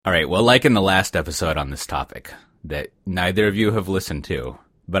All right. Well, like in the last episode on this topic that neither of you have listened to,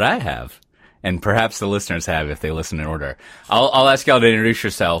 but I have, and perhaps the listeners have if they listen in order. I'll ask y'all to introduce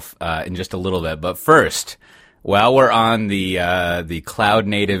yourself in just a little bit, but first, while we're on the cloud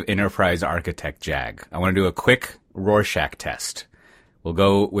native enterprise architect jag, I want to do a quick Rorschach test. We'll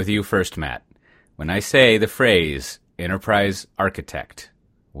go with you first, Matt. When I say the phrase enterprise architect,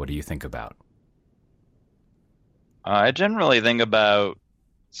 what do you think about? I generally think about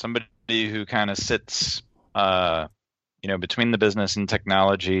somebody who kind of sits, between the business and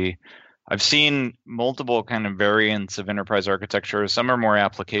technology. I've seen multiple kind of variants of enterprise architecture. Some are more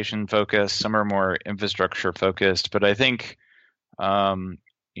application focused, some are more infrastructure focused. But I think,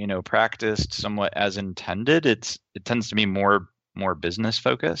 practiced somewhat as intended, it tends to be more business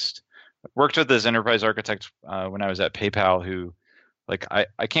focused. I worked with this enterprise architect when I was at PayPal who,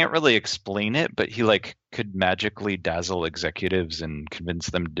 I can't really explain it, but he could magically dazzle executives and convince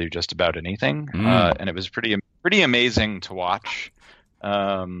them to do just about anything. And it was pretty amazing to watch.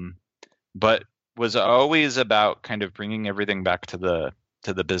 But was always about kind of bringing everything back to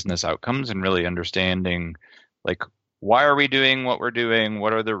the business outcomes and really understanding why are we doing what we're doing?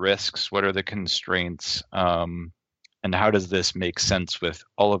 What are the risks? What are the constraints? And how does this make sense with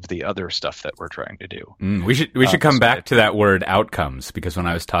all of the other stuff that we're trying to do? We should come back to that word outcomes, because when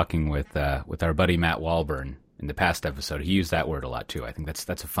I was talking with our buddy Matt Walburn in the past episode, he used that word a lot too. I think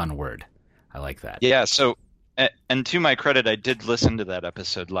that's a fun word. I like that. Yeah. So, and to my credit, I did listen to that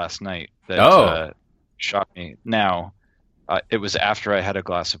episode last night. That shocked me. Now, it was after I had a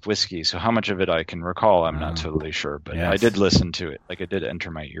glass of whiskey, so how much of it I can recall, I'm not totally sure. But yes. I did listen to it. It did enter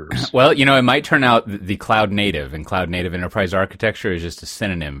my ears. Well, it might turn out the cloud native and cloud native enterprise architecture is just a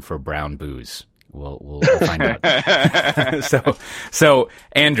synonym for brown booze. We'll find out. So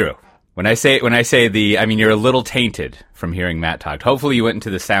Andrew, when I say you're a little tainted from hearing Matt talk. Hopefully you went into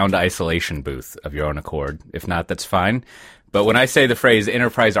the sound isolation booth of your own accord. If not, that's fine. But when I say the phrase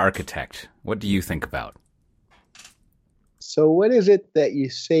enterprise architect, what do you think about? So what is it that you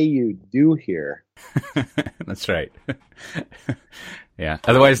say you do here? That's right. Yeah.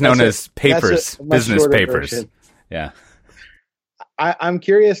 Otherwise known as papers, business papers. Version. Yeah. I'm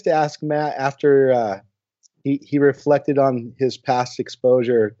curious to ask Matt, after he reflected on his past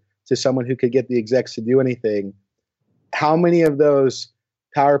exposure to someone who could get the execs to do anything, how many of those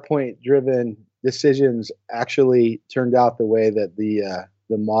PowerPoint-driven decisions actually turned out the way that the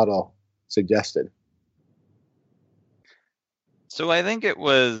model suggested? So I think it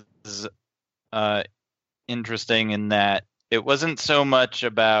was interesting in that it wasn't so much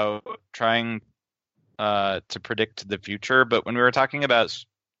about trying to predict the future, but when we were talking about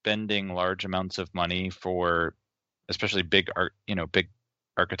spending large amounts of money for especially big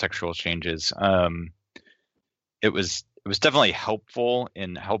architectural changes, it was definitely helpful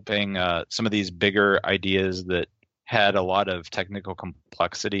in helping some of these bigger ideas that had a lot of technical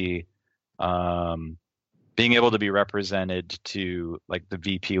complexity being able to be represented to the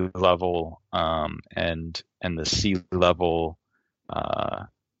VP level and the C level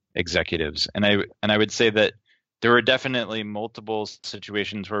executives, and I would say that there were definitely multiple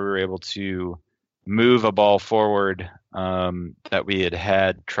situations where we were able to move a ball forward that we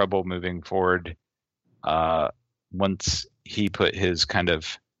had trouble moving forward once he put his kind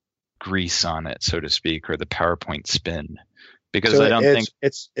of grease on it, so to speak, or the PowerPoint spin. Because so I don't think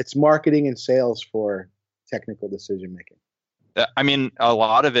it's marketing and sales for technical decision making. I mean, a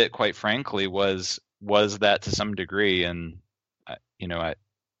lot of it, quite frankly, was that to some degree, and I'd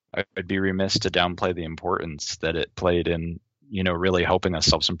be remiss to downplay the importance that it played in really helping us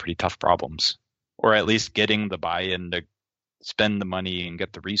solve some pretty tough problems, or at least getting the buy-in to spend the money and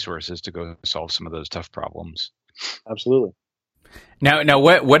get the resources to go solve some of those tough problems. Absolutely. Now,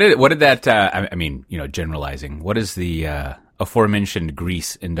 what did that? Generalizing. What does the aforementioned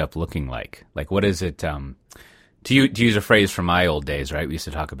grease end up looking like? What is it? To use a phrase from my old days, right? We used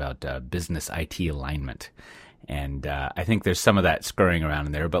to talk about business IT alignment, and I think there's some of that scurrying around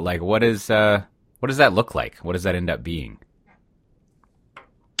in there. But what does that look like? What does that end up being?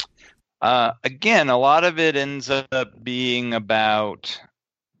 Again, a lot of it ends up being about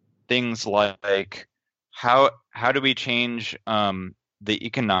things like how do we change the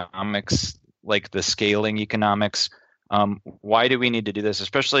economics, the scaling economics. Why do we need to do this?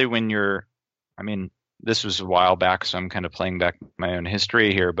 Especially when this was a while back, so I'm kind of playing back my own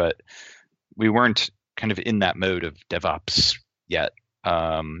history here, but we weren't kind of in that mode of DevOps yet.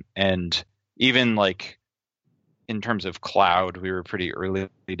 And even in terms of cloud, we were pretty early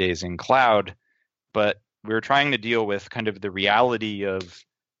days in cloud, but we were trying to deal with kind of the reality of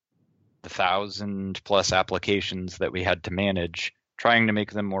the 1,000+ applications that we had to manage, trying to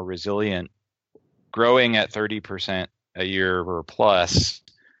make them more resilient, growing at 30% a year or plus,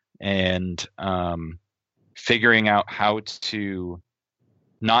 and figuring out how to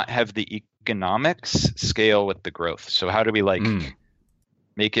not have the economics scale with the growth. So how do we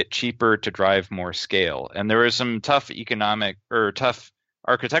make it cheaper to drive more scale? And there were some tough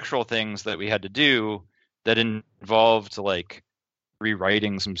architectural things that we had to do that involved like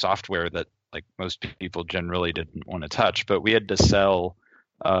rewriting some software that like most people generally didn't want to touch, but we had to sell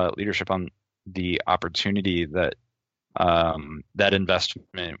leadership on the opportunity that that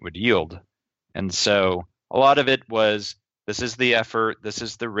investment would yield. And so a lot of it was, this is the effort, this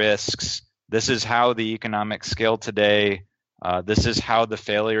is the risks, this is how the economics scale today, this is how the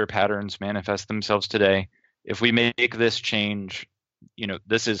failure patterns manifest themselves today. If we make this change,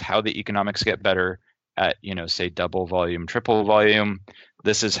 this is how the economics get better at, say double volume, triple volume.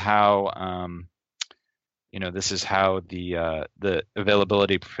 This is how, the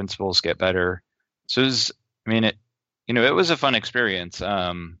availability principles get better. So it was a fun experience.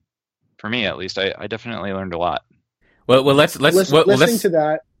 For me, at least, I definitely learned a lot. Well, let's listening to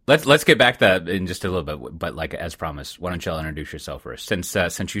that. Let's get back to that in just a little bit. But like as promised, why don't you all introduce yourself first?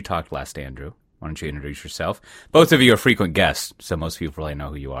 Since you talked last, Andrew, why don't you introduce yourself? Both of you are frequent guests, so most people probably know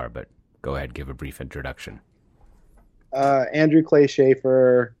who you are. But go ahead, give a brief introduction. Andrew Clay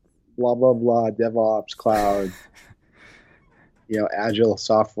Schaefer, blah blah blah, DevOps, cloud, agile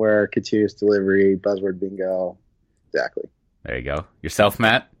software, continuous delivery, buzzword bingo. Exactly. There you go. Yourself,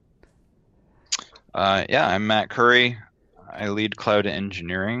 Matt? I'm Matt Curry. I lead cloud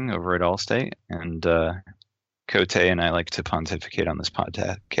engineering over at Allstate, and Cote and I like to pontificate on this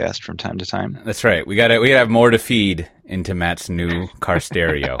podcast from time to time. That's right. We gotta have more to feed into Matt's new car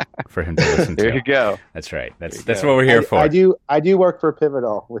stereo for him to listen to. There you go. That's right. That's what we're here for. I do work for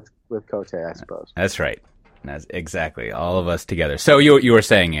Pivotal with Cote, I suppose. That's right. That's exactly, all of us together. So you were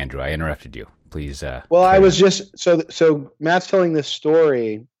saying, Andrew, I interrupted you. Please. Well, I was just so Matt's telling this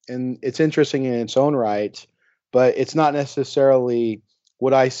story, and it's interesting in its own right, but it's not necessarily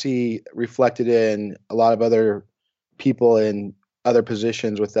what I see reflected in a lot of other people in other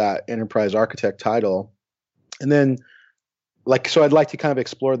positions with that enterprise architect title. And then, so I'd like to kind of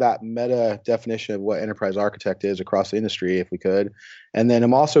explore that meta definition of what enterprise architect is across the industry, if we could. And then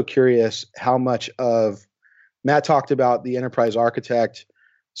I'm also curious how much of Matt talked about the enterprise architect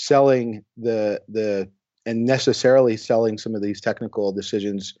selling and necessarily selling some of these technical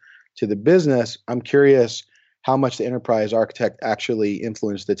decisions to the business. I'm curious how much the enterprise architect actually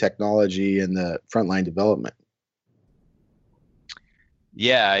influenced the technology and the frontline development.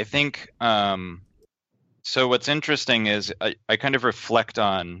 Yeah, I think so. What's interesting is I kind of reflect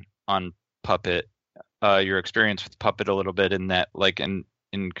on Puppet, your experience with Puppet a little bit, in that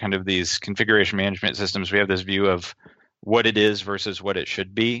in kind of these configuration management systems, we have this view of what it is versus what it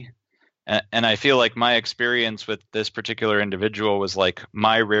should be. And I feel like my experience with this particular individual was like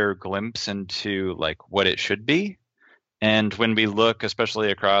my rare glimpse into what it should be. And when we look,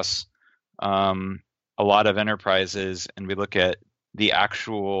 especially across a lot of enterprises, and we look at the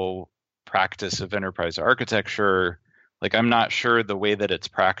actual practice of enterprise architecture, I'm not sure the way that it's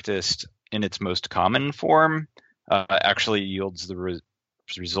practiced in its most common form actually yields the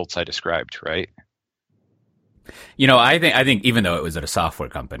results I described, right? I think even though it was at a software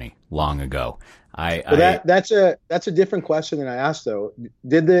company long ago, that's a different question than I asked though.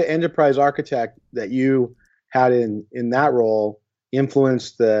 Did the enterprise architect that you had in that role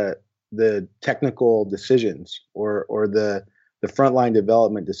influence the technical decisions or the frontline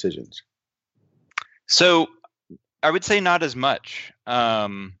development decisions? So I would say not as much.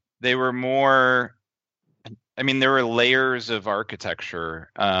 They were more. There were layers of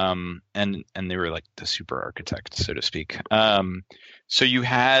architecture, and they were like the super architect, so to speak. So you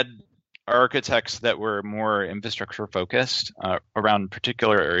had architects that were more infrastructure focused around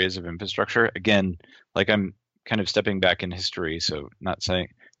particular areas of infrastructure. Again, I'm kind of stepping back in history, so not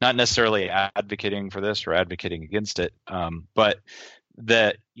necessarily advocating for this or advocating against it, but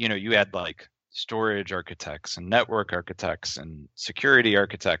that you had storage architects and network architects and security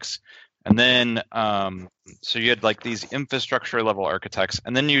architects. And then, so you had these infrastructure level architects,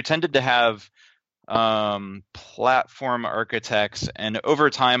 and then you tended to have platform architects. And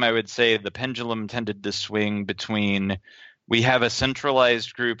over time, I would say the pendulum tended to swing between, we have a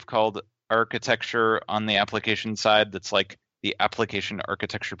centralized group called architecture on the application side that's the application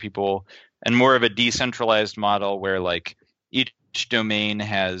architecture people, and more of a decentralized model where each domain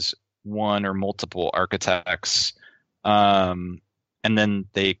has one or multiple architects. And then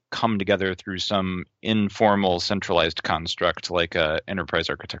they come together through some informal centralized construct like a enterprise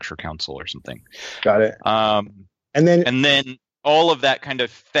architecture council or something. Got it. And then all of that kind of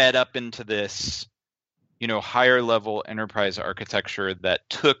fed up into this, higher level enterprise architecture that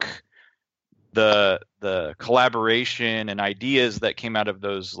took the collaboration and ideas that came out of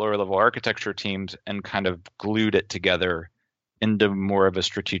those lower level architecture teams and kind of glued it together into more of a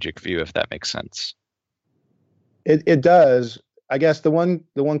strategic view, if that makes sense. It does. I guess the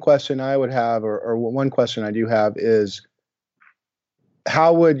one question I would have, or one question I do have, is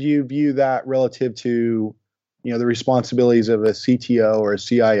how would you view that relative to, the responsibilities of a CTO or a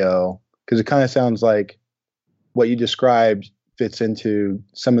CIO? Because it kind of sounds like what you described fits into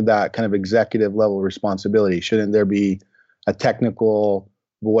some of that kind of executive level responsibility. Shouldn't there be a technical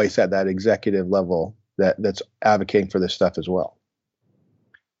voice at that executive level that's advocating for this stuff as well?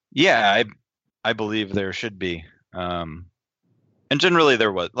 Yeah, I believe there should be. And generally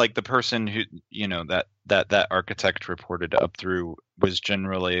there was, like, the person who, that architect reported up through was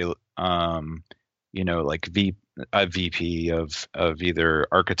generally, like a VP of either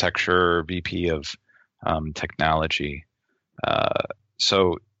architecture or VP of technology.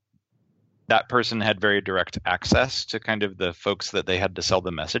 So that person had very direct access to kind of the folks that they had to sell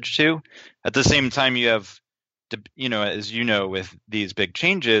the message to. At the same time, you have to, as with these big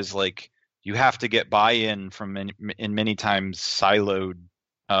changes, like, you have to get buy-in from in many times siloed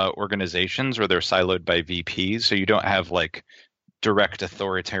organizations, or they're siloed by VPs. So you don't have like direct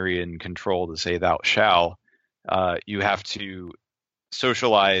authoritarian control to say thou shall. You have to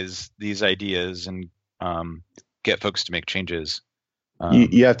socialize these ideas and get folks to make changes.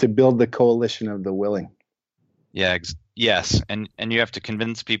 You have to build the coalition of the willing. Yeah. Yes. And you have to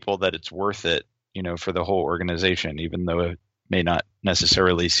convince people that it's worth it, for the whole organization, even though it may not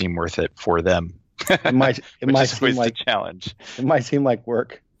necessarily seem worth it for them. It might seem like a challenge. It might seem like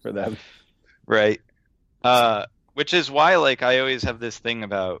work for them. Right. Which is why, like, I always have this thing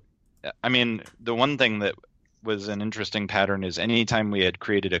about, the one thing that was an interesting pattern is anytime we had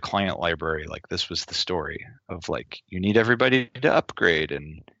created a client library, like, this was the story of, like, you need everybody to upgrade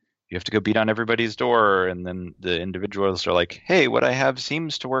and you have to go beat on everybody's door. And then the individuals are like, hey, what I have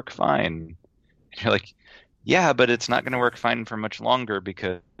seems to work fine. And you're like, yeah, but it's not going to work fine for much longer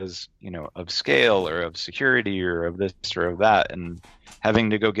because, of scale or of security or of this or of that. And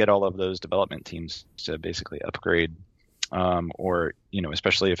having to go get all of those development teams to basically upgrade, or,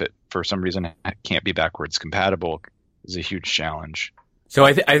 especially if it for some reason can't be backwards compatible, is a huge challenge. So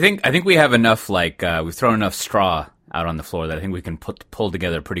I think we have enough, like, we've thrown enough straw out on the floor that I think we can pull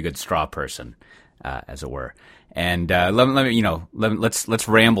together a pretty good straw person, as it were. And let's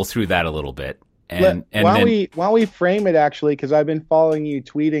ramble through that a little bit. Why don't we frame it, actually, because I've been following you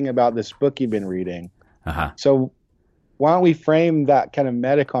tweeting about this book you've been reading. Uh-huh. So why don't we frame that kind of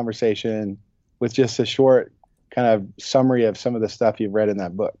meta conversation with just a short kind of summary of some of the stuff you've read in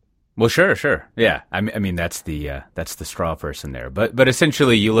that book? Well, sure. Yeah. I mean, that's the straw person there. But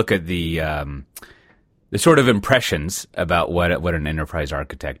essentially you look at the sort of impressions about what an enterprise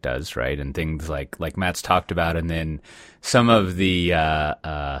architect does, right? And things like Matt's talked about, and then some of the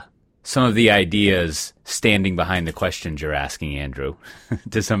ideas standing behind the questions you're asking, Andrew,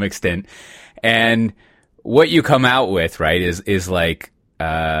 to some extent. And what you come out with, right, is like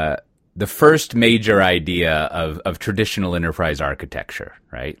the first major idea of traditional enterprise architecture,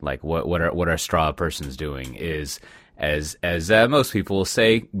 right? Like what our straw person's doing is, as most people will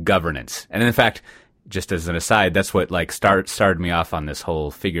say, governance. And in fact, just as an aside, that's what like started me off on this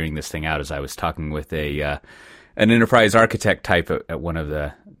whole figuring this thing out, as I was talking with an enterprise architect type at one of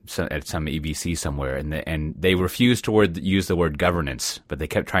the at some EBC somewhere, and they refused to use the word governance, but they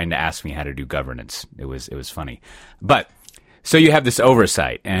kept trying to ask me how to do governance. It was funny, but so you have this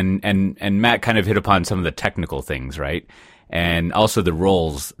oversight, and Matt kind of hit upon some of the technical things, right? And also the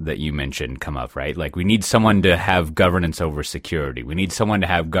roles that you mentioned come up, right? Like, we need someone to have governance over security. We need someone to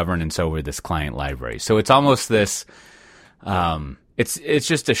have governance over this client library. So it's almost this. It's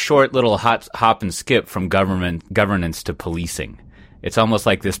just a short little hop and skip from governance to policing. It's almost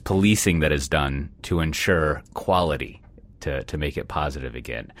like this policing that is done to ensure quality, to make it positive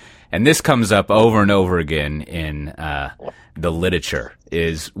again. And this comes up over and over again in the literature,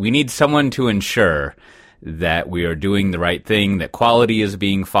 is we need someone to ensure that we are doing the right thing, that quality is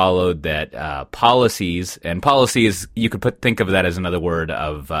being followed, that policies, and policies, you could think of that as another word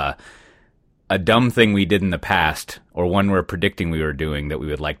of a dumb thing we did in the past, or one we're predicting we were doing that we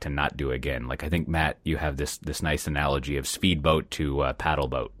would like to not do again. Like, I think, Matt, you have this nice analogy of speedboat to paddle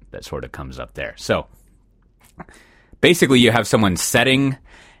boat that sort of comes up there. So basically you have someone setting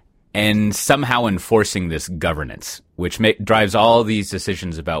and somehow enforcing this governance, which drives all these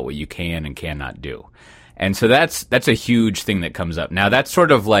decisions about what you can and cannot do. And so that's a huge thing that comes up. Now, that's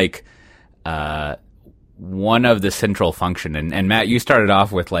sort of like one of the central function. And Matt, you started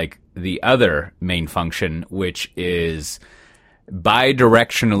off with like the other main function, which is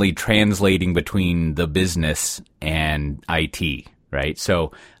bidirectionally translating between the business and IT, right?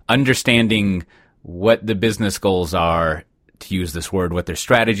 So understanding what the business goals are, to use this word, what their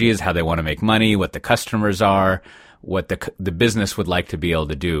strategy is, how they want to make money, what the customers are, what the business would like to be able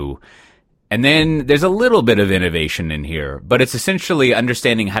to do. And then there's a little bit of innovation in here, but it's essentially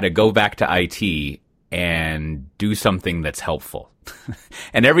understanding how to go back to IT and do something that's helpful.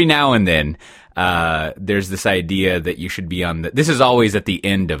 And every now and then, there's this idea that you should be on this is always at the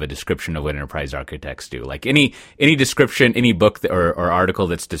end of a description of what enterprise architects do. Like any description, any book or article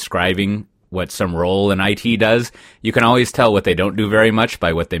that's describing what some role in IT does, you can always tell what they don't do very much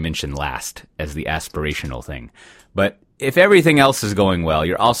by what they mention last as the aspirational thing. But if everything else is going well,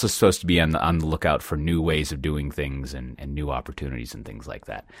 you're also supposed to be on the lookout for new ways of doing things and new opportunities and things like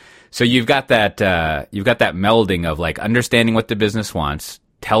that. So you've got that melding of like understanding what the business wants,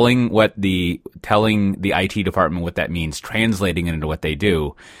 telling the IT department what that means, translating it into what they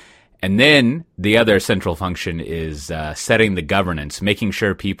do. And then the other central function is setting the governance, making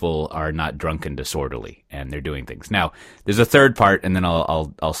sure people are not drunk and disorderly and they're doing things. Now, there's a third part, and then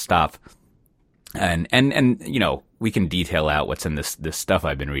I'll stop. And you know, we can detail out what's in this stuff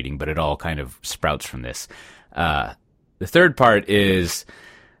I've been reading, but it all kind of sprouts from this. The third part is,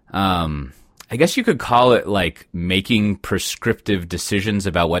 I guess you could call it like making prescriptive decisions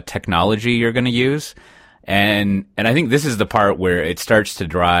about what technology you're going to use. And I think this is the part where it starts to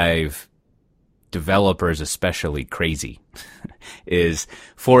drive developers especially crazy. Is,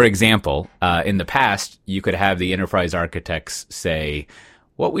 for example, in the past, you could have the enterprise architects say,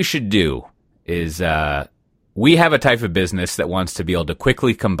 what we should do is we have a type of business that wants to be able to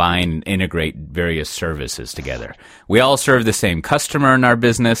quickly combine and integrate various services together. We all serve the same customer in our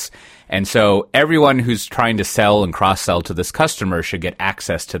business, and so everyone who's trying to sell and cross-sell to this customer should get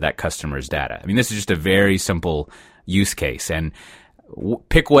access to that customer's data. I mean, this is just a very simple use case, and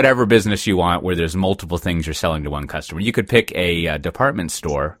pick whatever business you want where there's multiple things you're selling to one customer. You could pick a department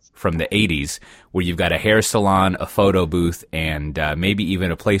store from the 80s where you've got a hair salon, a photo booth, and maybe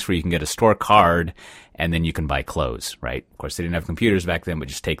even a place where you can get a store card and then you can buy clothes, right? Of course, they didn't have computers back then, but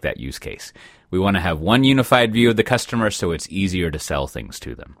just take that use case. We want to have one unified view of the customer so it's easier to sell things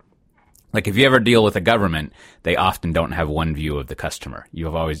to them. Like if you ever deal with a government, they often don't have one view of the customer.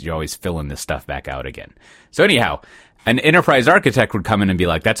 You're always filling this stuff back out again. So anyhow, an enterprise architect would come in and be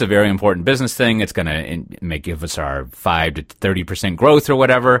like, that's a very important business thing. It's going to give us our 5 to 30% growth or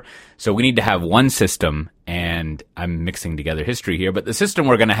whatever. So we need to have one system, and I'm mixing together history here, but the system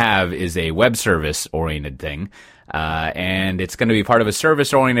we're going to have is a web service oriented thing. And it's going to be part of a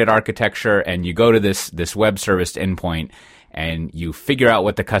service oriented architecture. And you go to this web service endpoint and you figure out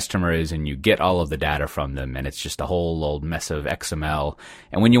what the customer is and you get all of the data from them. And it's just a whole old mess of XML.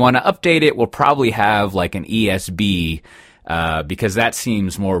 And when you want to update it, we'll probably have like an ESB, because that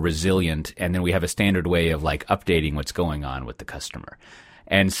seems more resilient. And then we have a standard way of like updating what's going on with the customer.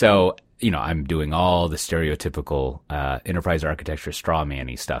 And so, you know, I'm doing all the stereotypical, enterprise architecture straw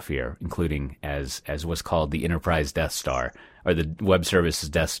man-y stuff here, including as what's called the enterprise Death Star or the web services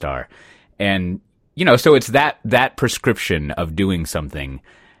Death Star. And, you know, so it's that prescription of doing something.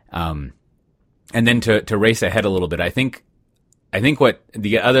 And then to race ahead a little bit, I think what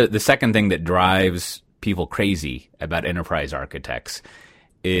the second thing that drives people crazy about enterprise architects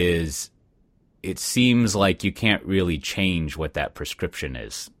is it seems like you can't really change what that prescription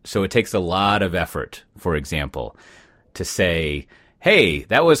is. So it takes a lot of effort, for example, to say, hey,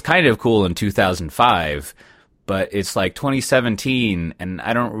 that was kind of cool in 2005, but it's like 2017, and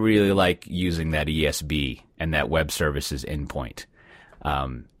I don't really like using that ESB and that web services endpoint.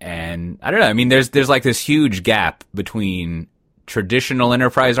 And I don't know. I mean, there's like this huge gap between traditional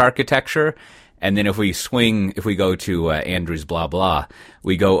enterprise architecture, and then if we go to Andrew's blah blah,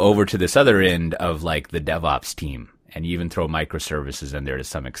 we go over to this other end of like the DevOps team, and you even throw microservices in there to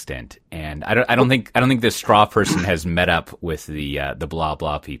some extent. And I don't think this straw person has met up with the blah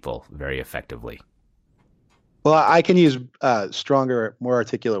blah people very effectively. Well, I can use stronger, more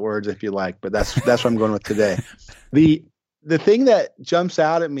articulate words if you like, but that's what I'm going with today. The thing that jumps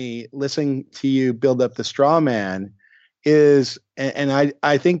out at me listening to you build up the straw man is, and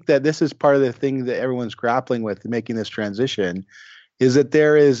I think that this is part of the thing that everyone's grappling with making this transition, is that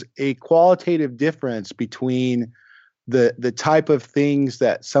there is a qualitative difference between the type of things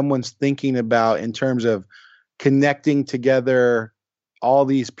that someone's thinking about in terms of connecting together all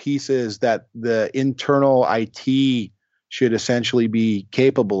these pieces that the internal IT should essentially be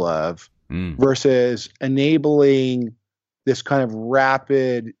capable of, versus enabling this kind of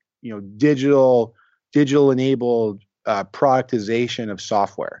rapid, digital digital enabled productization of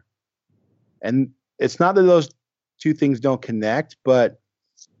software. And it's not that those two things don't connect, but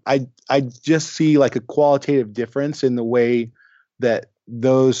I just see like a qualitative difference in the way that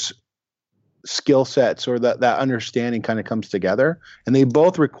those skill sets or that understanding kind of comes together. And they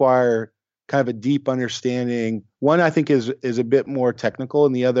both require kind of a deep understanding. One I think is a bit more technical,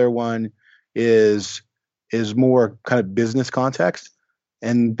 and the other one is more kind of business context.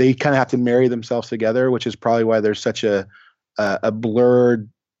 And they kind of have to marry themselves together, which is probably why there's such a blurred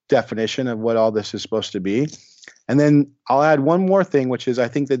definition of what all this is supposed to be. And then I'll add one more thing, which is I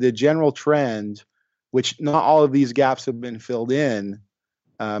think that the general trend, which not all of these gaps have been filled in,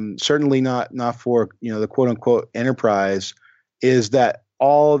 certainly not for the quote unquote enterprise, is that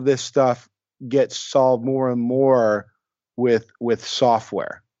all of this stuff gets solved more and more with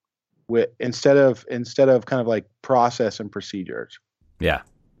software, instead of kind of like process and procedures. Yeah.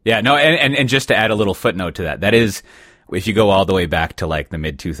 No, and just to add a little footnote to that is, if you go all the way back to like the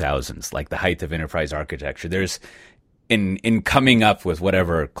mid 2000s, like the height of enterprise architecture, there's in coming up with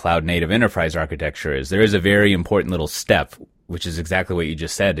whatever cloud native enterprise architecture is, there is a very important little step, which is exactly what you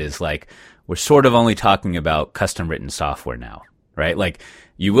just said, is like, we're sort of only talking about custom written software now, right? Like,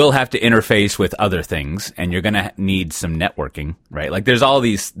 you will have to interface with other things, and you're going to need some networking, right? Like, there's all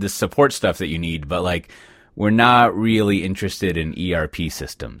this support stuff that you need, but like, we're not really interested in ERP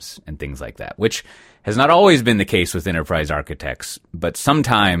systems and things like that, which has not always been the case with enterprise architects, but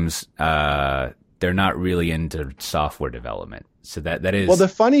sometimes they're not really into software development. So that is, well, the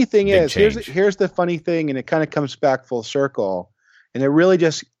funny thing is, change. here's the funny thing, and it kind of comes back full circle, and it really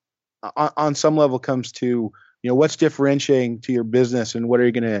just on some level comes to, what's differentiating to your business, and what are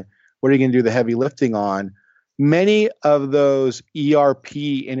you gonna do the heavy lifting on. Many of those ERP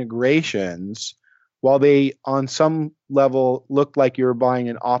integrations, while they on some level looked like you were buying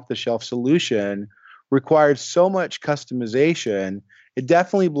an off-the-shelf solution, required so much customization, it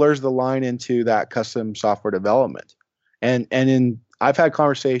definitely blurs the line into that custom software development. And I've had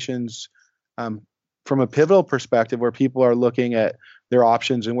conversations from a pivotal perspective where people are looking at their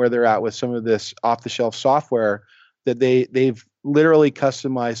options and where they're at with some of this off-the-shelf software, that they've literally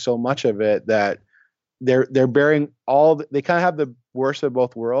customized so much of it that they're bearing they kind of have the worst of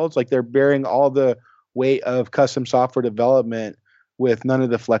both worlds. Like, they're bearing all the weight of custom software development with none of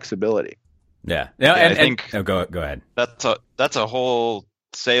the flexibility. Yeah. I think go ahead. That's a whole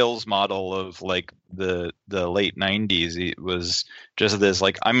sales model of like the late 90s. It was just this,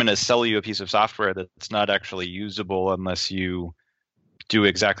 like, I'm going to sell you a piece of software that's not actually usable unless you do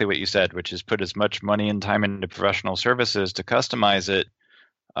exactly what you said, which is put as much money and time into professional services to customize it,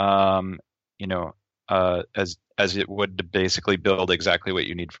 as it would to basically build exactly what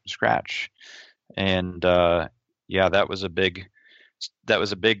you need from scratch. And that was a big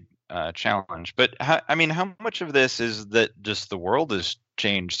challenge. But how much of this is that just the world has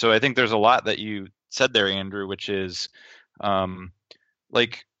changed? So I think there's a lot that you said there, Andrew, which is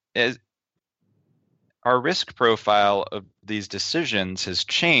as our risk profile of these decisions has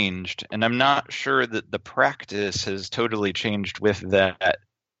changed, and I'm not sure that the practice has totally changed with that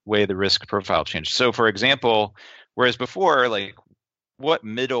way the risk profile changed. So for example, whereas before, like, what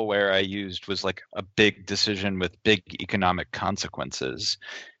middleware I used was like a big decision with big economic consequences.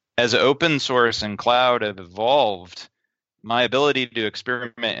 As open source and cloud have evolved, my ability to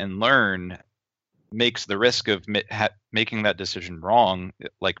experiment and learn makes the risk of making that decision wrong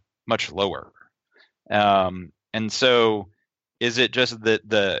like much lower. And so, is it just that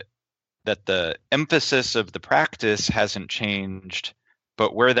the emphasis of the practice hasn't changed,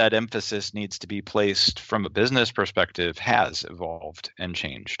 but where that emphasis needs to be placed from a business perspective has evolved and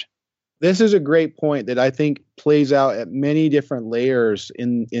changed? This is a great point that I think plays out at many different layers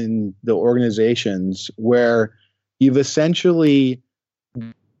in the organizations, where you've essentially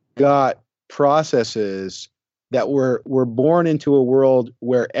got processes that were born into a world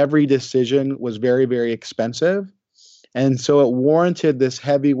where every decision was very, very expensive. And so it warranted this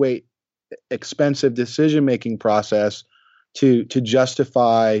heavyweight, expensive decision-making process to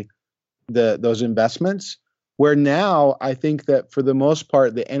justify those investments. Where now I think that for the most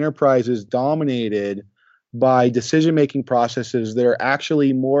part, the enterprise is dominated by decision-making processes that are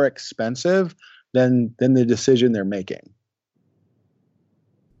actually more expensive than the decision they're making.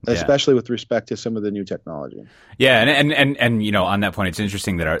 Especially with respect to some of the new technology. Yeah, and on that point, it's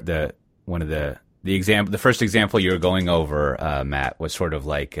interesting that the first example you were going over, Matt, was sort of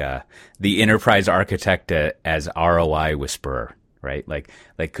like the enterprise architect as ROI whisperer, right? Like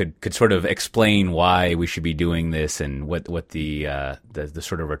could sort of explain why we should be doing this and what the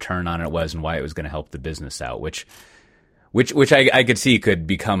sort of return on it was and why it was going to help the business out, which which I could see could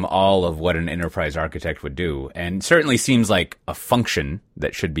become all of what an enterprise architect would do, and certainly seems like a function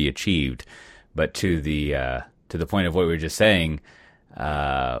that should be achieved. But to the point of what we were just saying,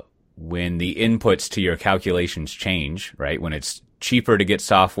 when the inputs to your calculations change, right? When it's cheaper to get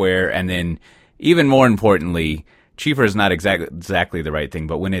software, and then even more importantly, cheaper is not exactly the right thing,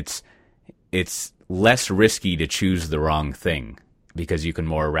 but when it's less risky to choose the wrong thing, because you can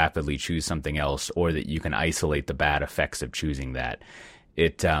more rapidly choose something else, or that you can isolate the bad effects of choosing that.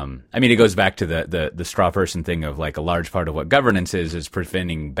 It goes back to the straw person thing of like a large part of what governance is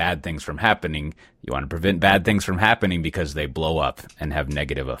preventing bad things from happening. You want to prevent bad things from happening because they blow up and have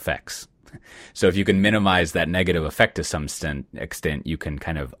negative effects. So if you can minimize that negative effect to some extent, you can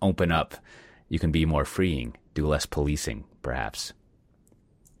kind of open up, you can be more freeing, do less policing, perhaps.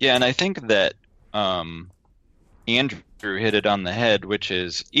 Yeah, and I think that Andrew hit it on the head, which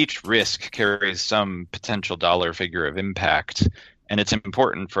is each risk carries some potential dollar figure of impact, and it's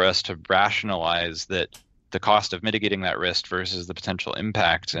important for us to rationalize that the cost of mitigating that risk versus the potential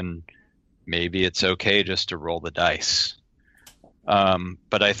impact, and maybe it's okay just to roll the dice.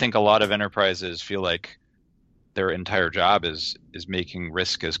 But I think a lot of enterprises feel like their entire job is making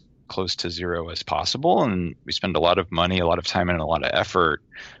risk as close to zero as possible, and we spend a lot of money, a lot of time, and a lot of effort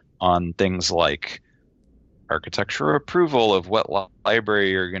on things like architecture approval of what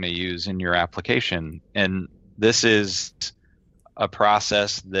library you're going to use in your application. And this is a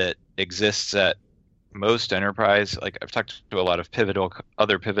process that exists at most enterprise. Like I've talked to a lot of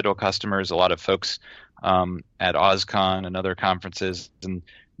other Pivotal customers, a lot of folks at OSCON and other conferences. And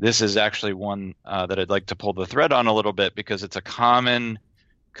this is actually one that I'd like to pull the thread on a little bit, because it's a common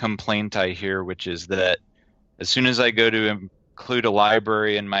complaint I hear, which is that as soon as I go to include a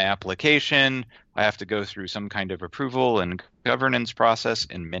library in my application, I have to go through some kind of approval and governance process.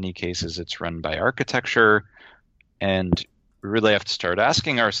 In many cases, it's run by architecture. And we really have to start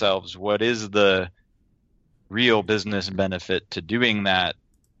asking ourselves, what is the real business benefit to doing that?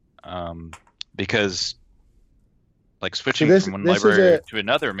 Because like switching from one library to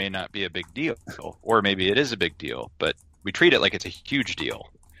another may not be a big deal, or maybe it is a big deal, but we treat it like it's a huge deal.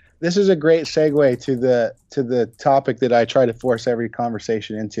 This is a great segue to the topic that I try to force every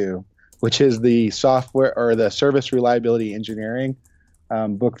conversation into, which is the software or the service reliability engineering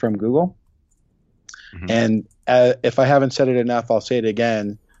book from Google. Mm-hmm. And if I haven't said it enough, I'll say it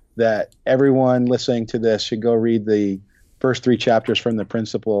again, that everyone listening to this should go read the first 3 chapters from the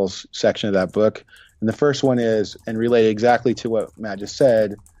principles section of that book. And the first one is, and related exactly to what Matt just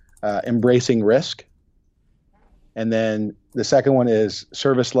said, embracing risk. And then the second one is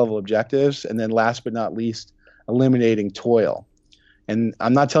service level objectives. And then last but not least, eliminating toil. And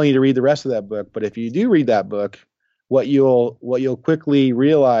I'm not telling you to read the rest of that book, but if you do read that book, what you'll quickly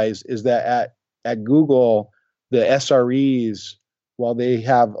realize is that at Google, the SREs, while they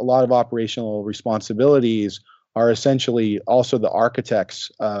have a lot of operational responsibilities, are essentially also the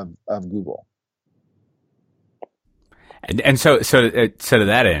architects of Google. And so to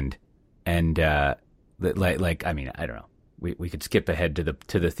that end, and like I mean, I don't know, we could skip ahead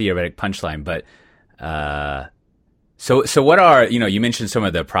to the theoretic punchline, but so what are, you mentioned some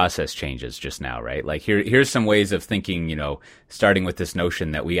of the process changes just now, right? Like here's some ways of thinking, starting with this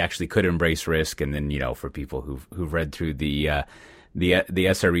notion that we actually could embrace risk, and then for people who've read through the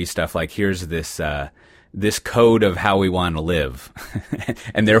SRE stuff, like here's this code of how we want to live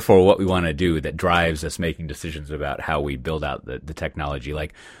and therefore what we want to do that drives us making decisions about how we build out the technology.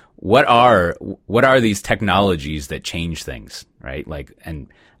 Like what are these technologies that change things, right? Like, and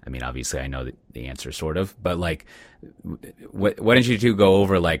I mean, obviously I know the answer sort of, but like, why don't you two go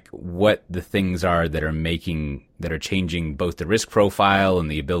over like what the things are that are changing both the risk profile and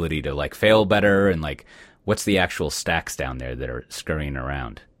the ability to like fail better, and like what's the actual stacks down there that are scurrying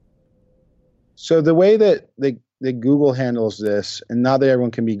around? So the way that Google handles this, and not that everyone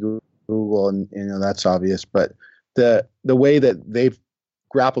can be Google, and that's obvious, but the way that they've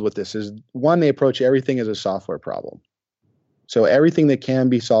grappled with this is, one, they approach everything as a software problem. So everything that can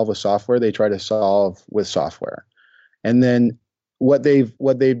be solved with software, they try to solve with software. And then what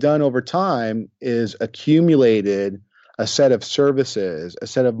they've done over time is accumulated a set of services, a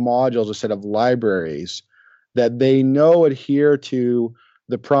set of modules, a set of libraries that they know adhere to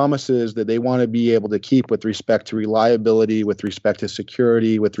the promises that they want to be able to keep with respect to reliability, with respect to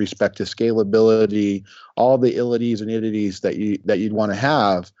security, with respect to scalability, all the ilities and itities that you'd want to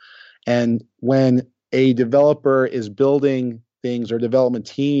have. And when a developer is building things, or development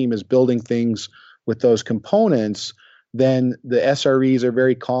team is building things with those components, then the SREs are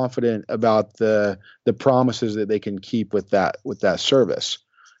very confident about the promises that they can keep with that service.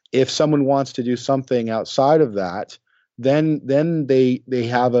 If someone wants to do something outside of that, then they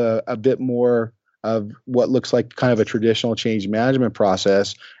have a bit more of what looks like kind of a traditional change management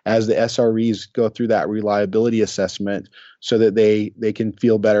process as the SREs go through that reliability assessment, so that they can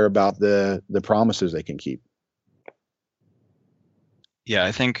feel better about the promises they can keep. Yeah,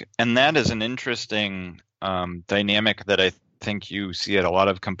 I think, and that is an interesting dynamic that I think you see at a lot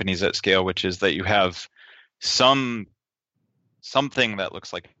of companies at scale, which is that you have something that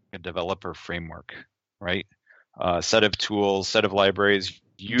looks like a developer framework, right? Set of tools, set of libraries.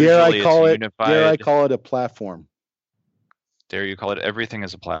 Usually Dare I call it's unified. Dare I call it a platform? Dare you call it? Everything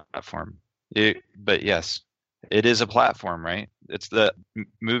is a platform. But yes, it is a platform, right? It's the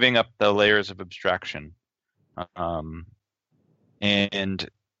moving up the layers of abstraction, and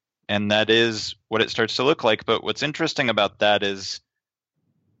that is what it starts to look like. But what's interesting about that is,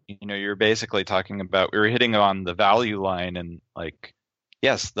 you're basically talking about, we're hitting on the value line, and like,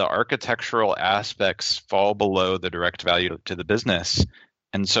 yes, the architectural aspects fall below the direct value to the business.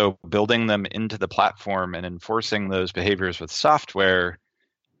 And so building them into the platform and enforcing those behaviors with software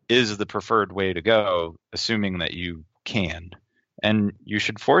is the preferred way to go, assuming that you can. And you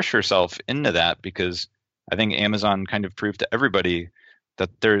should force yourself into that, because I think Amazon kind of proved to everybody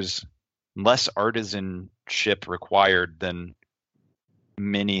that there's less artisanship required than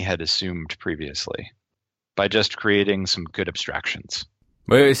many had assumed previously, by just creating some good abstractions.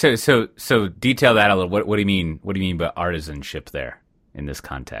 Wait, so detail that a little. What do you mean? What do you mean by artisanship there in this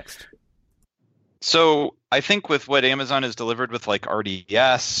context? So I think with what Amazon has delivered with like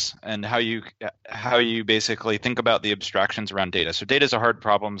RDS and how you basically think about the abstractions around data. So data is a hard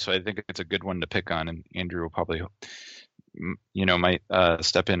problem, so I think it's a good one to pick on, and Andrew will probably might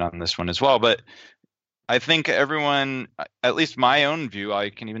step in on this one as well. But I think everyone, at least my own view, I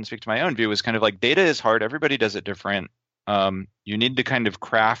can even speak to my own view, is kind of like, data is hard. Everybody does it different. You need to kind of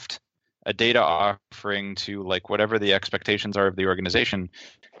craft a data offering to like whatever the expectations are of the organization.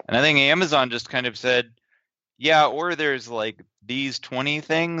 And I think Amazon just kind of said, yeah, or there's like these 20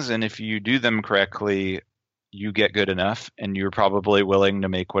 things, and if you do them correctly, you get good enough, and you're probably willing to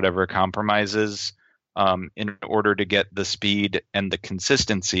make whatever compromises in order to get the speed and the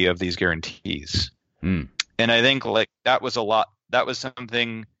consistency of these guarantees. And I think like that was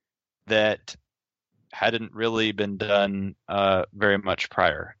something that hadn't really been done very much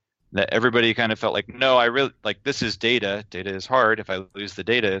prior. That everybody kind of felt like, no, I really like, this is data. Data is hard. If I lose the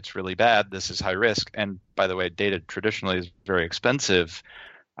data, it's really bad. This is high risk. And by the way, data traditionally is very expensive.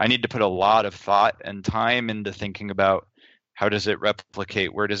 I need to put a lot of thought and time into thinking about how does it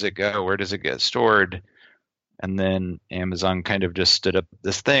replicate? Where does it go? Where does it get stored? And then Amazon kind of just stood up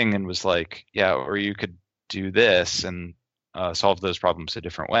this thing and was like, yeah, or you could do this and solve those problems a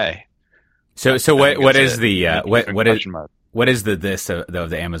different way. So what is this of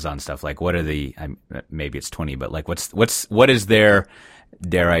the Amazon stuff? Like, what are the, maybe it's 20, but like what is their,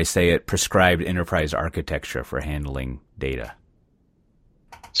 dare I say it, prescribed enterprise architecture for handling data?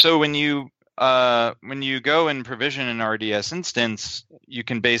 So when you go and provision an RDS instance, you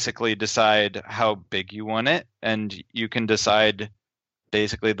can basically decide how big you want it, and you can decide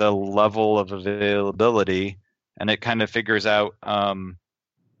basically the level of availability, and it kind of figures out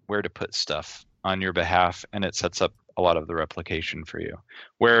where to put stuff on your behalf, and it sets up a lot of the replication for you.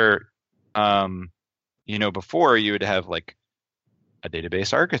 Where, before you would have like a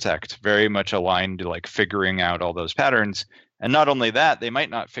database architect very much aligned to like figuring out all those patterns. And not only that, they might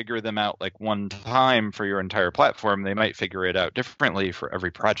not figure them out like one time for your entire platform. They might figure it out differently for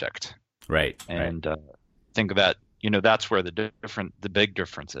every project. Right. And think that, that's where the big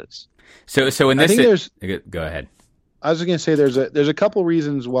difference is. So in this, go ahead. I was going to say there's a couple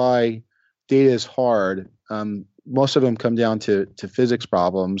reasons why data is hard. Most of them come down to physics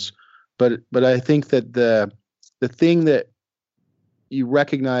problems, but I think that the thing that you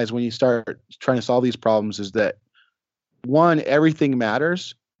recognize when you start trying to solve these problems is that, one, everything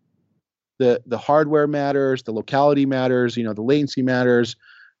matters. The hardware matters, the locality matters, the latency matters,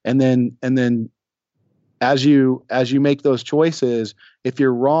 and then as you make those choices, if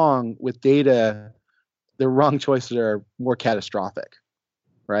you're wrong with data, the wrong choices are more catastrophic,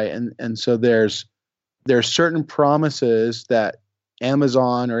 right? And so there's certain promises that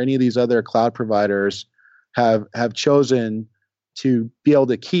Amazon or any of these other cloud providers have chosen to be able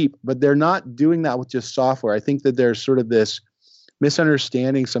to keep, but they're not doing that with just software. I think that there's sort of this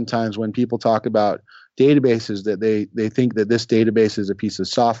misunderstanding sometimes when people talk about databases, that they think that this database is a piece of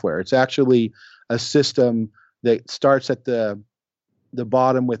software. It's actually a system that starts at the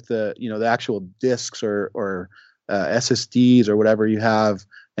bottom with the actual disks or SSDs or whatever you have,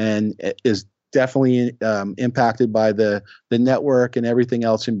 and is definitely impacted by the network and everything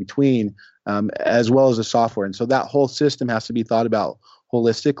else in between. as well as the software. And so that whole system has to be thought about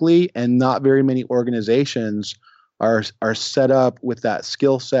holistically, and not very many organizations are set up with that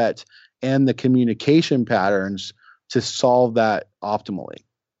skill set and the communication patterns to solve that optimally.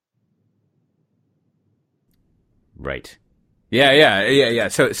 Right. Yeah.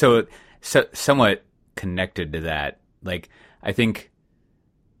 So somewhat connected to that, like, I think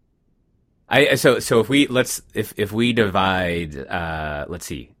so if we divide, let's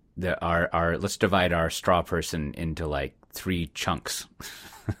see, let's divide our straw person into like 3 chunks,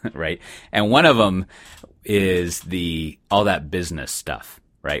 right? And one of them is all that business stuff,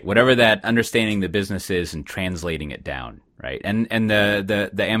 right? Whatever that understanding the business is and translating it down, right? And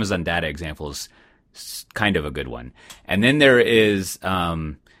the Amazon data example is kind of a good one. And then there is,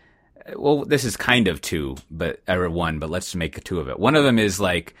 well, this is kind of one, but let's make 2 of it. One of them is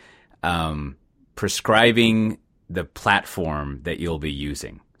like prescribing the platform that you'll be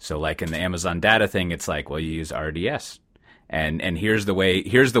using. So like in the Amazon data thing, it's like, well, you use RDS. And here's the way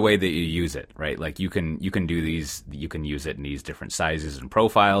that you use it, right? Like you can do these, you can use it in these different sizes and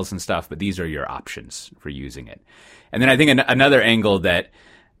profiles and stuff, but these are your options for using it. And then I think another angle that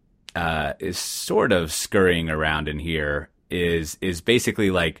is sort of scurrying around in here is basically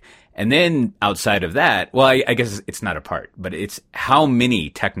like, and then outside of that, well, I guess it's not a part, but it's how many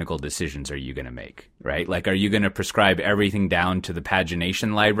technical decisions are you going to make, right? Like, are you going to prescribe everything down to the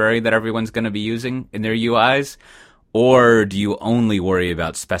pagination library that everyone's going to be using in their UIs? Or do you only worry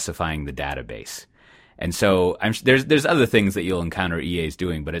about specifying the database? And so there's other things that you'll encounter EAs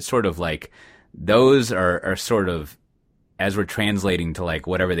doing, but it's sort of like those are sort of, as we're translating to like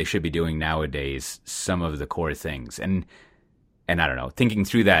whatever they should be doing nowadays, some of the core things. And I don't know, thinking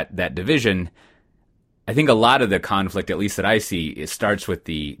through that division, I think a lot of the conflict, at least that I see, it starts with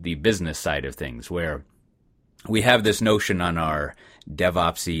the business side of things, where we have this notion on our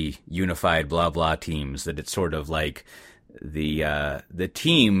DevOpsy unified blah blah teams that it's sort of like the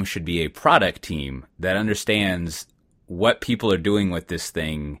team should be a product team that understands what people are doing with this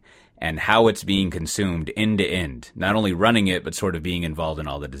thing and how it's being consumed end to end, not only running it, but sort of being involved in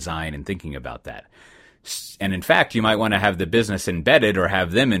all the design and thinking about that. And in fact, you might want to have the business embedded or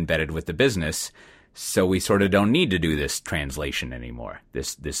have them embedded with the business, so we sort of don't need to do this translation anymore,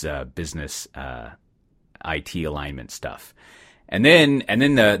 this business IT alignment stuff. And then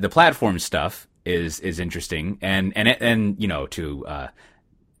the platform stuff is interesting, and you know,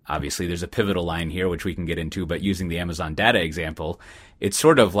 obviously there's a pivotal line here which we can get into, but using the Amazon data example, it's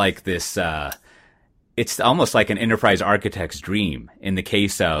sort of like this. It's almost like an enterprise architect's dream in the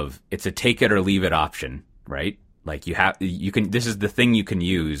case of it's a take it or leave it option, right? Like this is the thing you can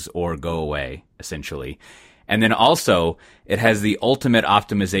use or go away, essentially. And then also it has the ultimate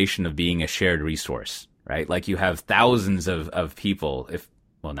optimization of being a shared resource, right? Like you have thousands of people,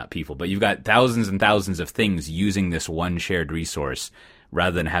 not people, but you've got thousands and thousands of things using this one shared resource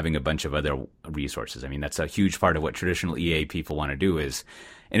rather than having a bunch of other resources. I mean, that's a huge part of what traditional EA people want to do is,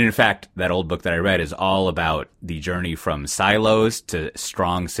 and in fact, that old book that I read is all about the journey from silos to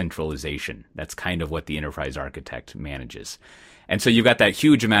strong centralization. That's kind of what the enterprise architect manages. And so you've got that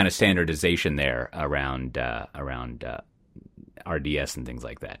huge amount of standardization there around RDS and things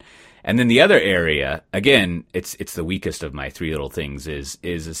like that. And then the other area, again, it's the weakest of my 3 little things, is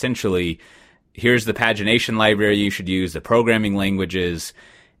essentially, here's the pagination library you should use, the programming languages,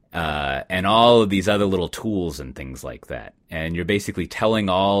 and all of these other little tools and things like that. And you're basically telling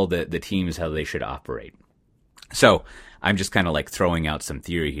all the teams how they should operate. So I'm just kind of like throwing out some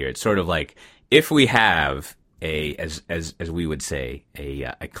theory here. It's sort of like, if we have as we would say,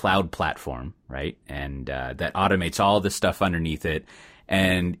 a cloud platform, right? And that automates all the stuff underneath it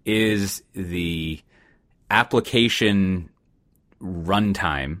and is the application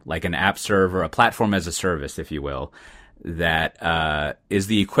runtime, like an app server, a platform as a service, if you will, that is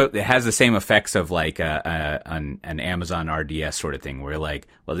the it has the same effects of like an Amazon RDS sort of thing, where like,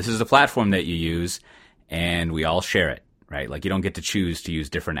 well, this is the platform that you use, and we all share it, right? Like you don't get to choose to use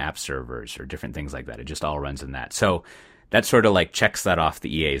different app servers or different things like that. It just all runs in that. So that sort of like checks that off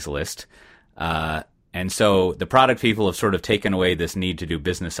the EA's list. And so the product people have sort of taken away this need to do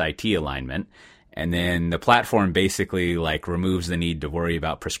business IT alignment. And then the platform basically like removes the need to worry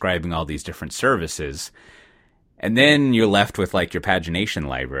about prescribing all these different services. And then you're left with like your pagination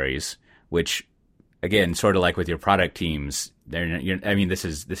libraries, which again, sort of like with your product teams, this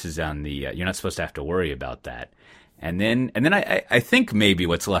is on the, you're not supposed to have to worry about that. And then I think maybe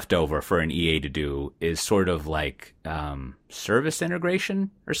what's left over for an EA to do is sort of like service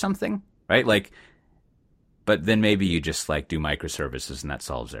integration or something, right? Like, but then maybe you just like do microservices and that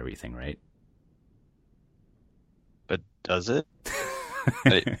solves everything, right? But does it?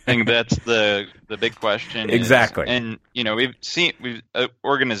 I think that's the big question. Exactly. And we've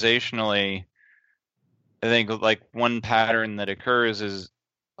organizationally, I think like one pattern that occurs is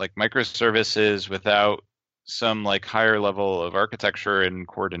like microservices without some like higher level of architecture and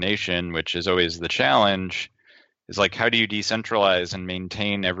coordination, which is always the challenge, is like how do you decentralize and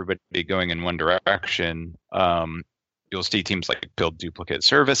maintain everybody going in one direction? You'll see teams like build duplicate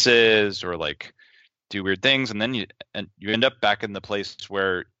services or like do weird things, and then you end up back in the place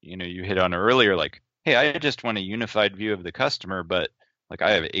where you hit on earlier, like, hey, I just want a unified view of the customer, but like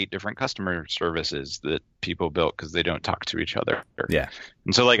I have 8 different customer services that people built because they don't talk to each other. Yeah.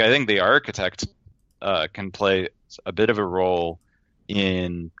 And so like I think the architect can play a bit of a role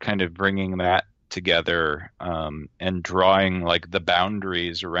in kind of bringing that together, and drawing like the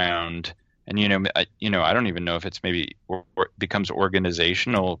boundaries around. And I don't even know if it's maybe or becomes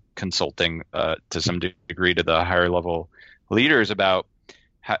organizational consulting to some degree to the higher level leaders about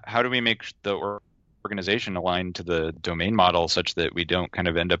how do we make the organization aligned to the domain model such that we don't kind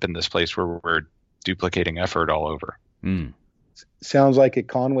of end up in this place where we're duplicating effort all over. Sounds like a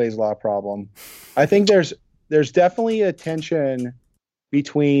Conway's Law problem. I think there's definitely a tension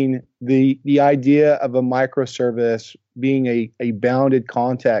between the idea of a microservice being a bounded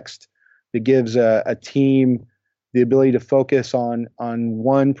context that gives a team the ability to focus on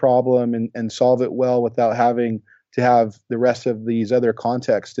one problem and solve it well without having to have the rest of these other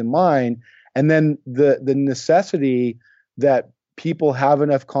contexts in mind. And then the necessity that people have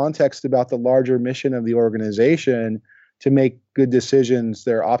enough context about the larger mission of the organization to make good decisions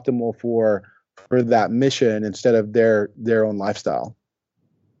that are optimal for that mission instead of their own lifestyle.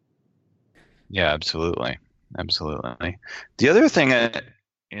 Yeah, absolutely. The other thing,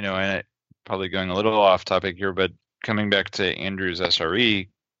 and probably going a little off topic here, but coming back to Andrew's SRE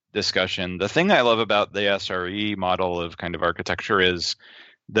discussion, the thing I love about the SRE model of kind of architecture is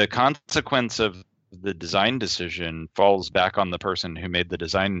the consequence of the design decision falls back on the person who made the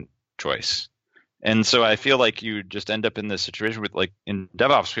design choice. And so I feel like you just end up in this situation with, like, in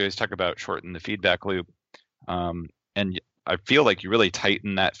DevOps, we always talk about shorten the feedback loop. And I feel like you really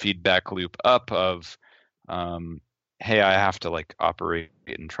tighten that feedback loop up of, hey, I have to like operate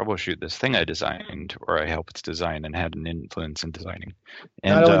and troubleshoot this thing I designed, or I helped design and had an influence in designing.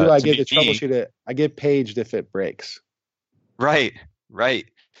 And not only do I get to troubleshoot it, I get paged if it breaks. Right.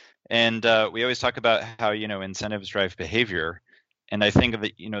 And we always talk about how, incentives drive behavior. And I think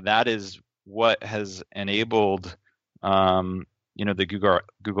that, that is what has enabled, the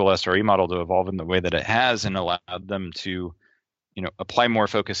Google SRE model to evolve in the way that it has, and allowed them to, apply more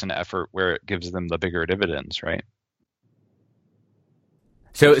focus and effort where it gives them the bigger dividends, right?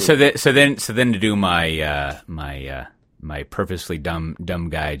 So then to do my purposely dumb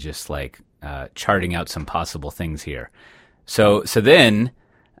guy, just like charting out some possible things here. So then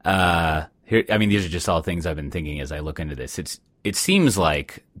here, I mean, these are just all things I've been thinking as I look into this. It seems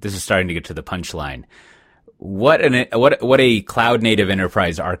like this is starting to get to the punchline. What a cloud native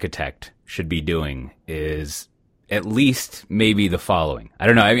enterprise architect should be doing is at least maybe the following. I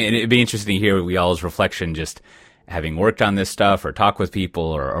don't know. I mean, it'd be interesting to hear we all's reflection, just having worked on this stuff or talk with people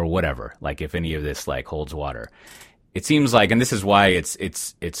or whatever, like if any of this like holds water. It seems like, and this is why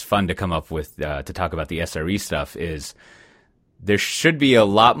it's fun to come up with, to talk about the SRE stuff, is there should be a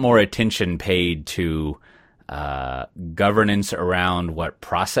lot more attention paid to governance around what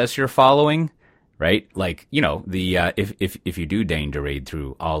process you're following, right? Like, if you do deign to read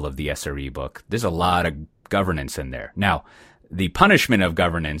through all of the SRE book, there's a lot of governance in there. Now, the punishment of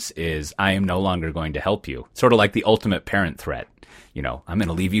governance is I am no longer going to help you. Sort of like the ultimate parent threat. I'm going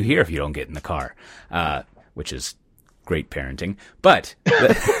to leave you here if you don't get in the car, which is great parenting. But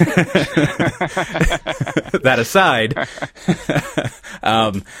that aside,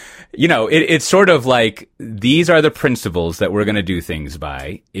 it's sort of like these are the principles that we're going to do things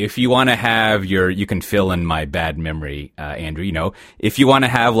by. If you want to have you can fill in my bad memory, Andrew, if you want to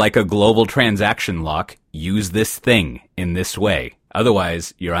have like a global transaction lock, use this thing in this way.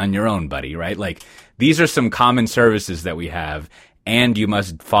 Otherwise, you're on your own, buddy, right? Like these are some common services that we have, and you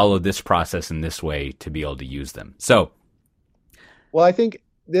must follow this process in this way to be able to use them. So, well, I think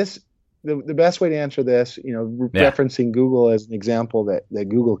the best way to answer this, referencing Google as an example that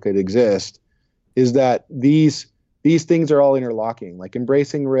Google could exist, is that these things are all interlocking, like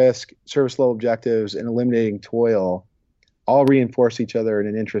embracing risk, service level objectives, and eliminating toil all reinforce each other in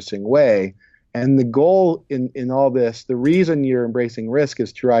an interesting way. And the goal in all this, the reason you're embracing risk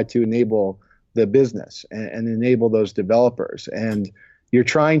is to try to enable the business and enable those developers. And you're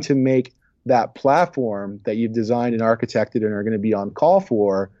trying to make that platform that you've designed and architected and are going to be on call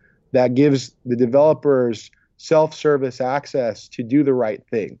for, that gives the developers self-service access to do the right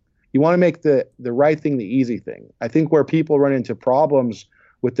thing. You want to make the right thing the easy thing. I think where people run into problems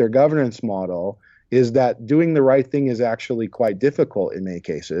with their governance model is that doing the right thing is actually quite difficult in many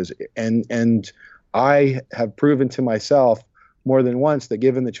cases. And I have proven to myself more than once that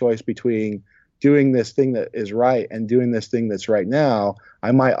given the choice between doing this thing that is right and doing this thing that's right now,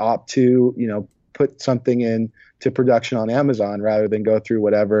 I might opt to, put something into production on Amazon rather than go through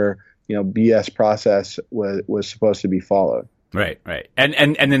whatever, BS process was supposed to be followed. Right.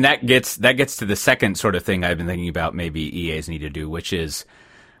 And then that gets to the second sort of thing I've been thinking about maybe EAs need to do, which is,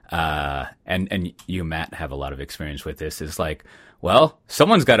 and you, Matt, have a lot of experience with this, is like, well,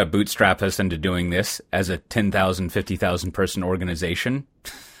 someone's got to bootstrap us into doing this as a 10,000, 50,000 person organization.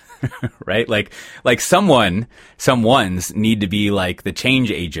 Right? Like someone's need to be like the change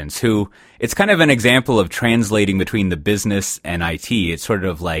agents who, it's kind of an example of translating between the business and IT. It's sort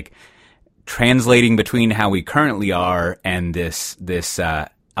of like translating between how we currently are and this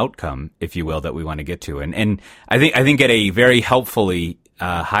outcome, if you will, that we want to get to. And I think at a very helpfully,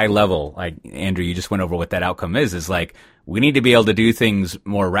 high level, like Andrew, you just went over what that outcome is like, we need to be able to do things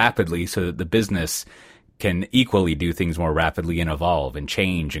more rapidly so that the business can equally do things more rapidly and evolve and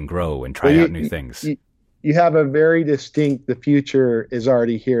change and grow and try out new things. You have a very distinct, the future is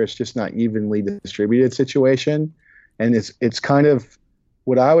already here. It's just not evenly distributed situation. And it's kind of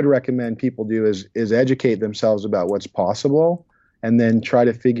what I would recommend people do is educate themselves about what's possible and then try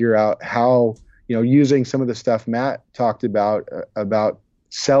to figure out how, using some of the stuff Matt talked about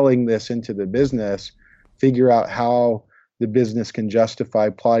selling this into the business, figure out how the business can justify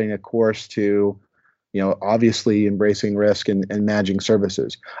plotting a course to, obviously embracing risk and managing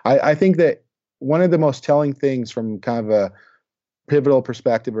services. I think that one of the most telling things from kind of a pivotal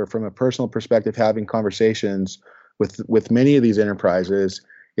perspective or from a personal perspective, having conversations with many of these enterprises,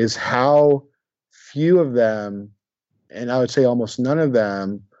 is how few of them, and I would say almost none of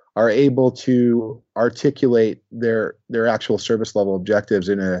them, are able to articulate their actual service level objectives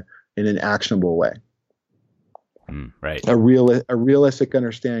in an actionable way. Right. A realistic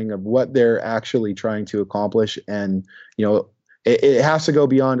understanding of what they're actually trying to accomplish. And, it has to go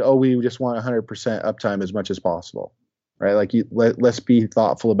beyond, we just want 100% uptime as much as possible, right? Like let's be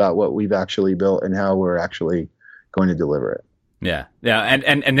thoughtful about what we've actually built and how we're actually going to deliver it. Yeah.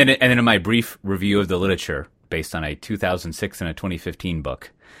 And then in my brief review of the literature based on a 2006 and a 2015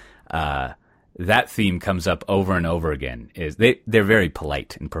 book, that theme comes up over and over again. Is they're very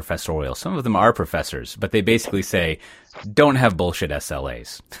polite and professorial. Some of them are professors, but they basically say, don't have bullshit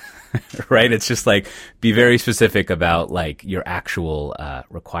SLAs, right? It's just like, be very specific about like your actual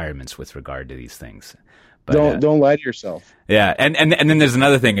requirements with regard to these things. But, don't lie to yourself. Yeah, and then there's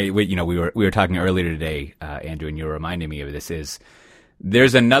another thing. We were talking earlier today, Andrew, and you were reminding me of this.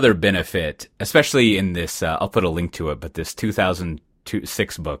 There's another benefit, especially in this. I'll put a link to it, but this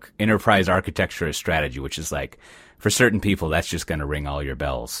 2006 book, Enterprise Architecture as Strategy, which is like, for certain people, that's just going to ring all your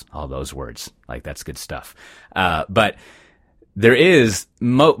bells, all those words. Like, that's good stuff. But there is,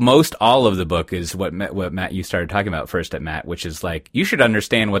 most all of the book is what Matt, you started talking about first at Matt, which is like, you should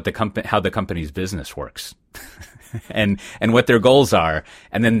understand what how the company's business works and what their goals are.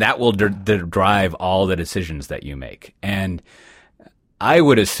 And then that will drive all the decisions that you make. And I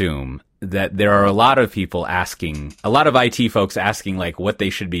would assume that there are a lot of people asking, a lot of IT folks asking like what they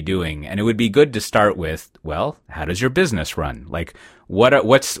should be doing. And it would be good to start with, well, how does your business run? Like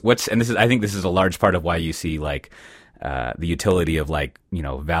what's, and I think this is a large part of why you see like, the utility of like,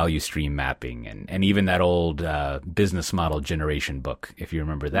 value stream mapping and even that old, business model generation book, if you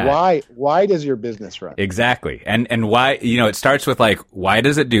remember that. Why does your business run? Exactly. And why, it starts with like, why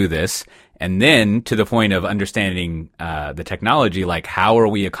does it do this? And then to the point of understanding, the technology, like how are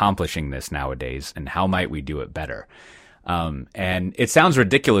we accomplishing this nowadays and how might we do it better? And it sounds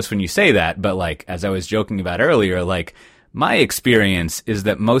ridiculous when you say that, but like, as I was joking about earlier, like, my experience is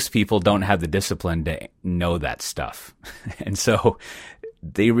that most people don't have the discipline to know that stuff. And so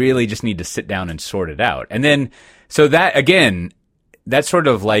they really just need to sit down and sort it out. And then, so that, again, that's sort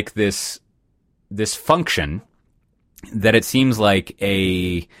of like this function that it seems like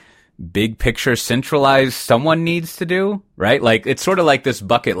a big picture centralized someone needs to do, right? Like, it's sort of like this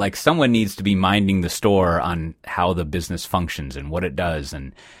bucket, like someone needs to be minding the store on how the business functions and what it does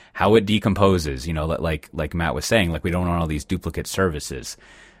and how it decomposes, like Matt was saying, like we don't want all these duplicate services.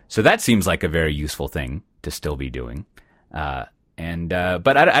 So that seems like a very useful thing to still be doing. But I don't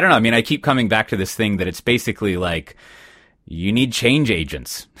know. I mean, I keep coming back to this thing that it's basically like you need change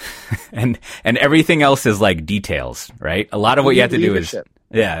agents and everything else is like details, right? A lot of what you have to do is,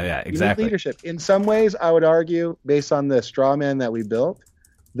 yeah, exactly. You need leadership. In some ways, I would argue based on the straw man that we built,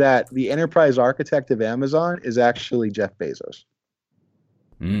 that the enterprise architect of Amazon is actually Jeff Bezos.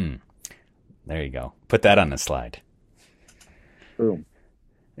 There you go. Put that on the slide. Boom.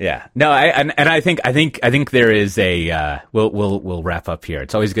 Yeah. No, I think there is a we'll wrap up here.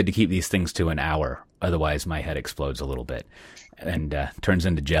 It's always good to keep these things to an hour. Otherwise my head explodes a little bit and turns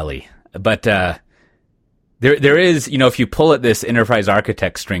into jelly. But there is, if you pull at this enterprise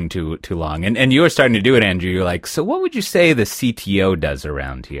architect string too long, and you were starting to do it, Andrew, you're like, so what would you say the CTO does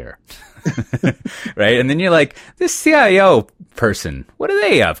around here? Right? And then you're like, this CIO person, what are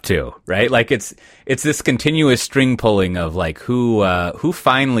they up to? Right? Like it's this continuous string pulling of like who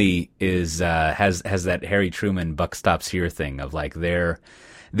finally is has that Harry Truman buck stops here thing of like they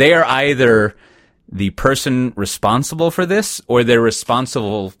are either the person responsible for this, or they're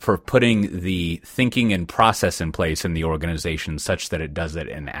responsible for putting the thinking and process in place in the organization such that it does it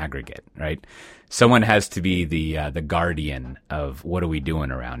in aggregate, right? Someone has to be the guardian of what are we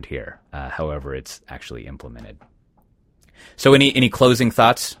doing around here, however it's actually implemented. So any closing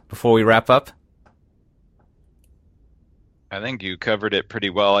thoughts before we wrap up? I think you covered it pretty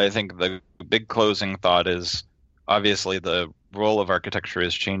well. I think the big closing thought is obviously the role of architecture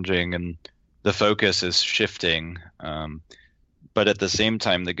is changing and the focus is shifting. But at the same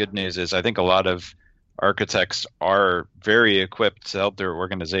time, the good news is I think a lot of architects are very equipped to help their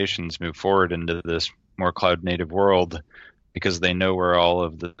organizations move forward into this more cloud native world because they know where all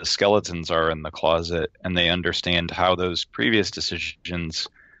of the skeletons are in the closet and they understand how those previous decisions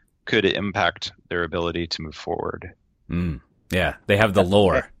could impact their ability to move forward. Yeah, they have the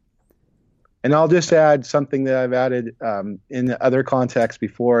lore. And I'll just add something that I've added in other contexts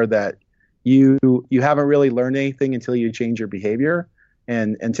before, that you haven't really learned anything until you change your behavior.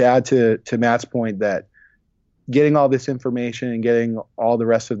 And to add to Matt's point, that getting all this information and getting all the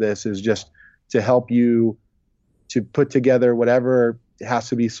rest of this is just to help you to put together whatever has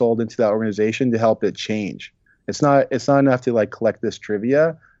to be sold into that organization to help it change. It's not enough to like collect this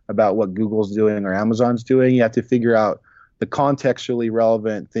trivia about what Google's doing or Amazon's doing. You have to figure out the contextually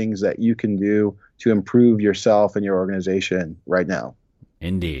relevant things that you can do to improve yourself and your organization right now.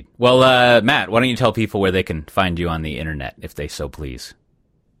 Indeed. Well, Matt, why don't you tell people where they can find you on the internet, if they so please?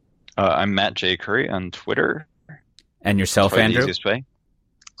 I'm Matt J. Curry on Twitter. And yourself, Andrew? The easiest way.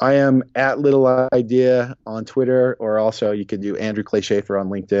 I am at Little Idea on Twitter, or also you could do Andrew Clay Schaefer on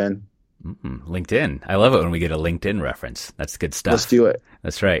LinkedIn. LinkedIn. I love it when we get a LinkedIn reference. That's good stuff. Let's do it.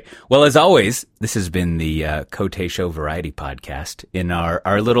 That's right. Well, as always, this has been the Cote Show Variety Podcast in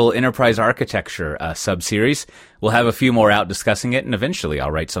our little enterprise architecture sub-series. We'll have a few more out discussing it, and eventually I'll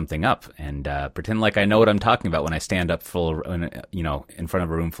write something up and pretend like I know what I'm talking about when I stand up in front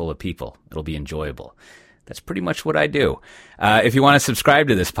of a room full of people. It'll be enjoyable. That's pretty much what I do. If you want to subscribe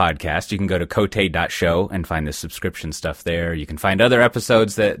to this podcast, you can go to cote.show and find the subscription stuff there. You can find other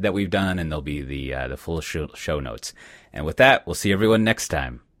episodes that we've done, and there'll be the full show notes. And with that, we'll see everyone next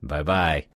time. Bye-bye.